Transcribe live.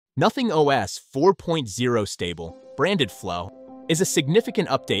Nothing OS 4.0 stable, branded Flow, is a significant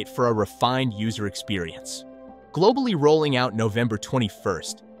update for a refined user experience. Globally rolling out November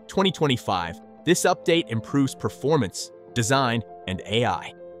 21st, 2025, this update improves performance, design, and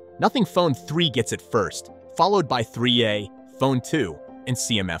AI. Nothing Phone 3 gets it first, followed by 3A, Phone 2, and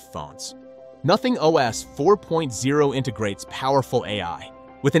CMF phones. Nothing OS 4.0 integrates powerful AI,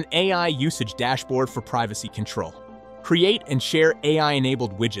 with an AI usage dashboard for privacy control. Create and share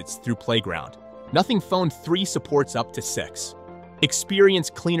AI-enabled widgets through Playground. Nothing Phone 3 supports up to 6. Experience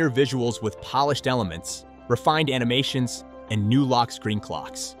cleaner visuals with polished elements, refined animations, and new lock screen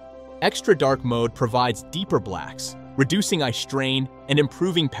clocks. Extra Dark Mode provides deeper blacks, reducing eye strain and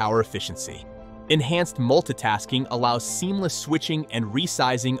improving power efficiency. Enhanced multitasking allows seamless switching and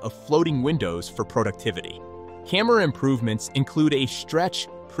resizing of floating windows for productivity. Camera improvements include a stretch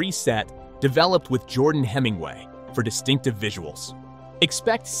preset developed with Jordan Hemingway for distinctive visuals.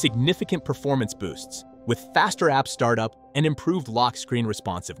 Expect significant performance boosts with faster app startup and improved lock screen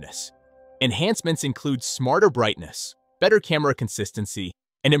responsiveness. Enhancements include smarter brightness, better camera consistency,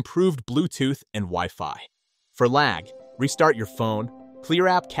 and improved Bluetooth and Wi-Fi. For lag, restart your phone, clear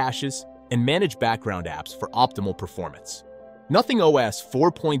app caches, and manage background apps for optimal performance. Nothing OS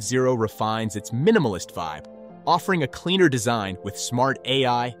 4.0 refines its minimalist vibe, offering a cleaner design with smart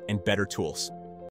AI and better tools.